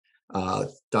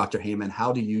Dr. Hayman,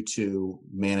 how do you two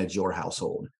manage your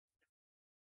household?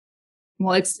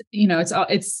 Well, it's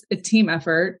a team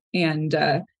effort,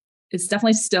 and it's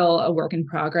definitely still a work in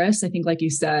progress. I think, like you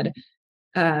said,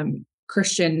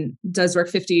 Christian does work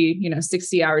 50,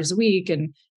 60 hours a week.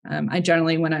 And I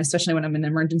generally, especially when I'm in the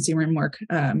emergency room, work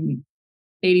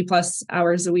 80 plus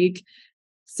hours a week.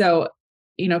 So,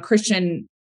 Christian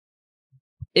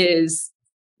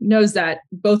knows that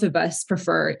both of us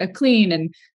prefer a clean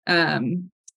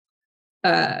and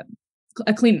uh,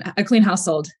 a clean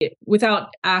household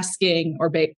without asking or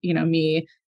me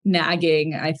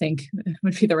nagging, I think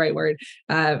would be the right word.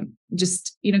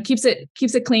 Just keeps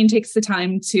it clean, takes the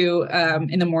time to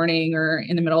in the morning or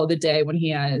in the middle of the day when he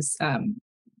has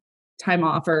time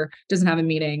off or doesn't have a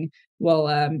meeting,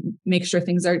 we'll make sure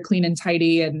things are clean and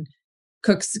tidy, and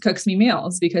cooks me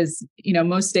meals, because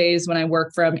most days when I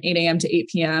work from 8 a.m. to 8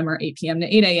 p.m. or 8 p.m.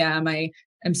 to 8 a.m. I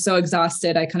am so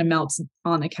exhausted I kind of melt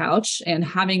on the couch, and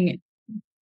having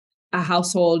a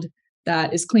household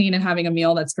that is clean and having a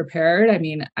meal that's prepared, I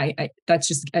mean, I that's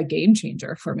just a game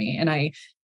changer for me. And I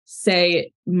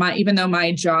say even though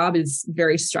my job is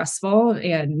very stressful,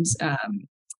 and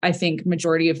I think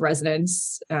majority of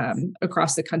residents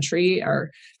across the country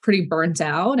are pretty burnt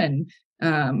out and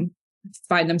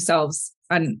find themselves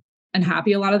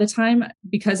unhappy a lot of the time,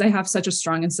 because I have such a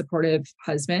strong and supportive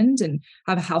husband and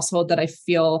have a household that I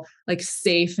feel like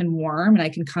safe and warm, and I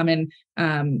can come and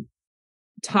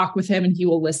talk with him and he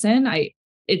will listen.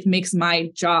 It makes my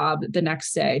job the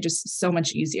next day just so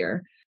much easier.